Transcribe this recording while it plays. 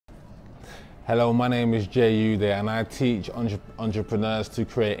Hello, my name is Udeh and I teach entrepreneurs to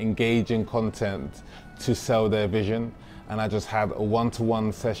create engaging content to sell their vision. And I just had a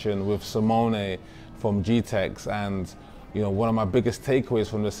one-to-one session with Simone from GTeX, and one of my biggest takeaways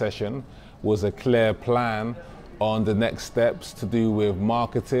from the session was a clear plan on the next steps to do with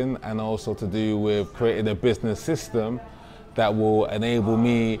marketing and also to do with creating a business system that will enable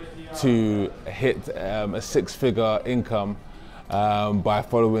me to hit a six-figure income by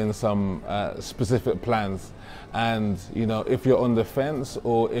following some specific plans. And if you're on the fence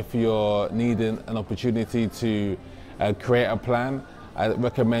or if you're needing an opportunity to create a plan, I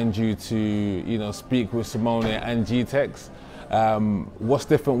recommend you to speak with Simone and GTeX. What's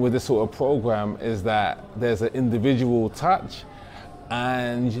different with this sort of program is that there's an individual touch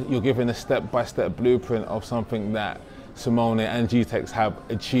and you're given a step-by-step blueprint of something that Simone and GTeX have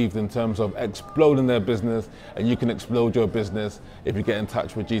achieved in terms of exploding their business, and you can explode your business if you get in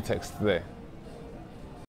touch with GTeX today.